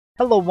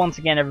Hello once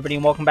again everybody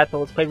and welcome back to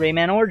Let's Play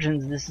Rayman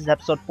Origins. This is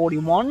episode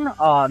 41.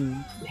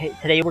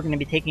 Today we're going to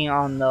be taking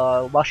on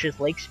the Luscious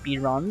Lakes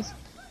speedruns.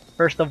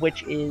 First of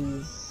which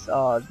is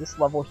this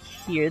level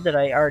here that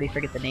I already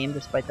forget the name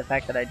despite the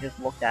fact that I just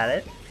looked at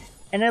it.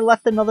 And I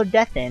left another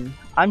death in.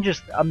 I'm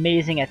just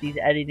amazing at these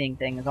editing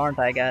things, aren't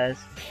I, guys?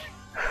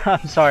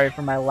 I'm sorry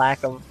for my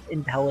lack of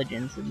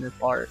intelligence in this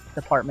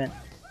department.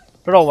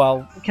 But oh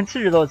well,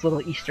 consider those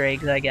little Easter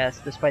eggs, I guess,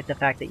 despite the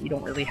fact that you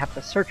don't really have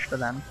to search for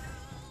them.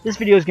 This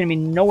video is going to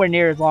be nowhere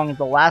near as long as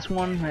the last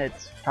one.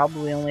 It's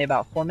probably only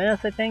about 4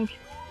 minutes, I think,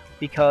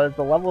 because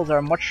the levels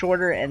are much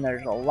shorter and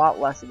there's a lot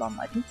less of them.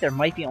 I think there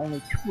might be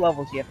only 2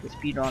 levels you have to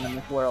speedrun in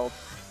this world.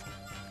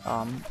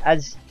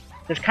 As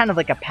there's kind of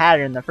like a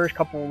pattern. The first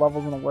couple of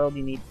levels in the world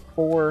you need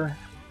 4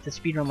 to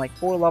speedrun, like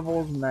 4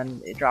 levels, and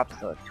then it drops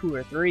to 2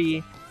 or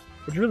 3.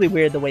 It's really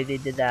weird the way they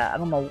did that. I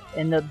don't know,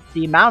 and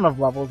the amount of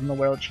levels in the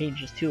world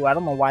changes too. I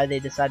don't know why they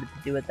decided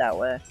to do it that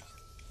way.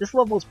 This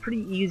level is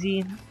pretty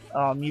easy.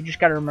 You just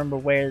gotta remember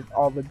where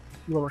all the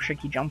little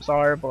tricky jumps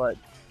are, but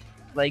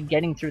like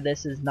getting through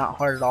this is not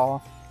hard at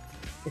all.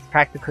 It's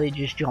practically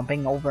just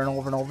jumping over and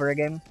over and over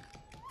again.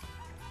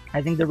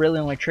 I think the really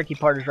only tricky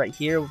part is right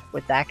here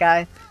with that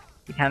guy.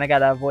 You kinda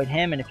gotta avoid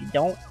him, and if you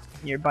don't,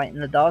 you're biting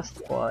the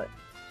dust. But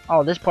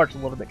oh, this part's a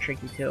little bit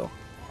tricky too.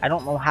 I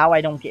don't know how I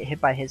don't get hit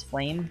by his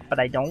flame, but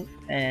I don't,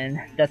 and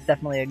that's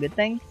definitely a good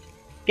thing.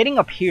 Getting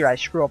up here, I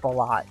screw up a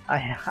lot.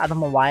 I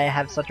don't know why I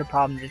have such a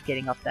problem just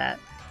getting up that.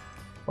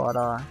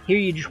 But here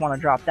you just want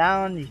to drop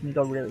down. You can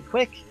go really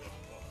quick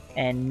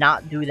and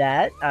not do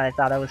that. I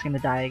thought I was going to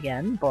die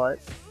again, but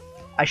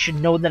I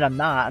should know that I'm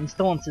not. I'm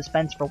still in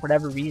suspense for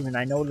whatever reason.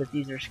 I know that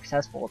these are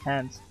successful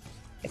attempts.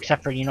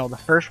 Except for, you know, the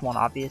first one,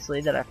 obviously,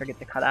 that I forget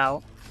to cut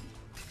out.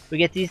 We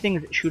get these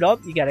things that shoot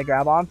up. You got to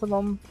grab onto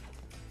them.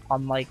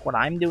 Unlike what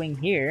I'm doing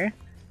here.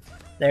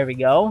 There we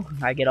go.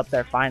 I get up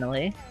there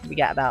finally. We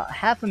got about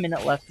half a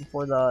minute left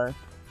before the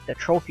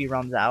trophy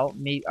runs out.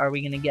 Are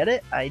we going to get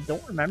it? I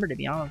don't remember, to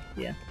be honest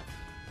with you.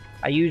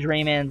 I use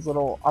Rayman's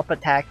little up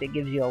attack that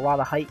gives you a lot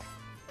of height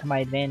to my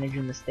advantage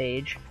in the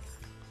stage.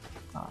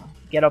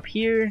 Get up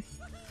here.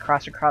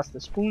 Cross across the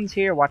spoons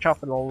here. Watch out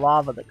for the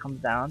lava that comes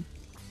down.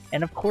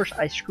 And of course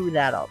I screw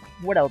that up.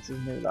 What else is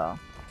new though?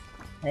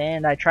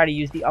 And I try to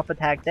use the up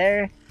attack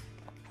there.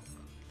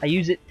 I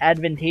use it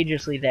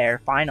advantageously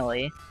there,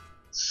 finally.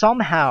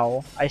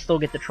 Somehow, I still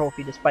get the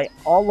trophy despite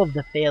all of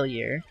the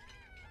failure,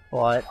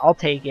 but I'll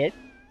take it.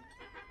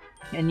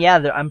 And yeah,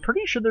 I'm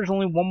pretty sure there's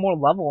only one more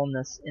level in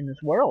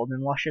this world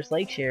in Luscious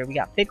Lakes here. We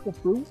got Fickle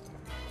Fruit,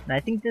 and I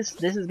think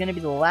this is going to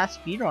be the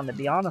last speedrun, to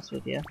be honest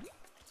with you.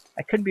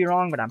 I could be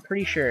wrong, but I'm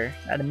pretty sure.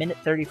 At a minute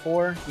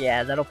 34,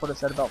 yeah, that'll put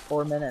us at about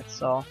 4 minutes,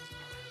 so...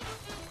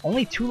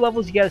 Only 2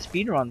 levels you gotta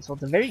speedrun, so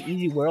it's a very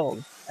easy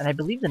world. And I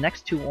believe the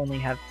next 2 only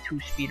have 2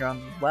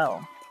 speedruns as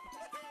well.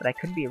 But I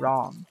could be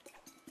wrong.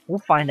 We'll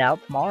find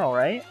out tomorrow,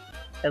 right?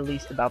 At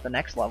least about the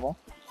next level.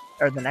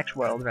 Or the next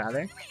world,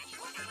 rather.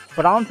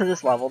 But on to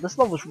this level. This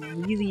level is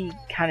really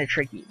kind of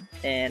tricky.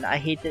 And I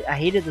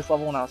hated this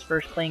level when I was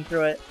first playing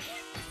through it.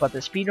 But the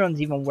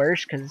speedrun's even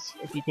worse, because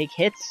if you take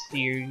hits,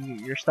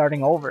 you're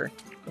starting over.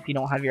 If you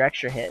don't have your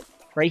extra hit.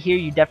 Right here,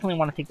 you definitely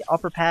want to take the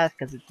upper path,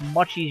 because it's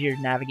much easier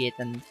to navigate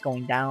than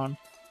going down.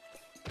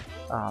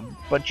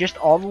 But just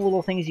all the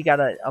little things you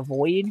gotta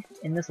avoid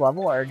in this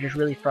level are just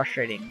really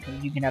frustrating.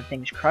 Because you can have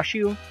things crush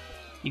you.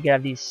 You can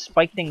have these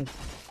spike things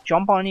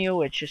jump on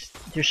you. It's just,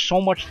 there's so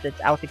much that's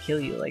out to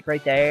kill you. Like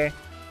right there,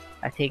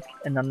 I take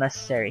an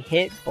unnecessary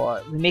hit,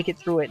 but we make it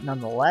through it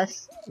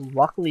nonetheless.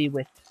 Luckily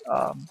with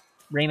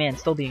Rayman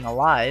still being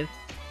alive.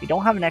 We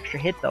don't have an extra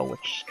hit though,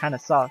 which kind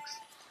of sucks.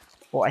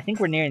 Well, I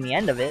think we're nearing the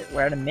end of it.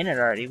 We're at a minute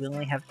already. We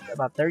only have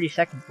about 30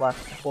 seconds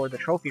left before the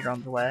trophy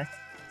runs away.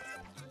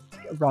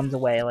 It runs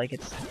away like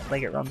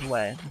it runs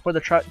away. Before the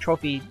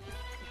trophy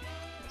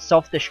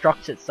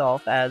self-destructs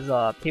itself,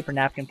 as Paper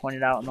Napkin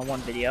pointed out in the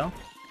one video.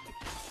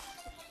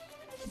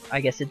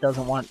 I guess it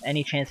doesn't want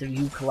any chance of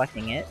you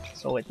collecting it,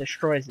 so it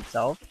destroys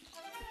itself.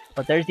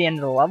 But there's the end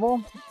of the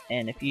level,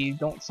 and if you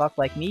don't suck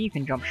like me, you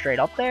can jump straight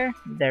up there.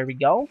 There we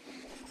go.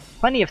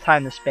 Plenty of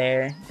time to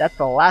spare. That's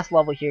the last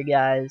level here,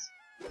 guys.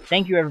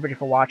 Thank you everybody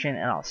for watching,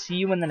 and I'll see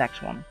you in the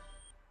next one.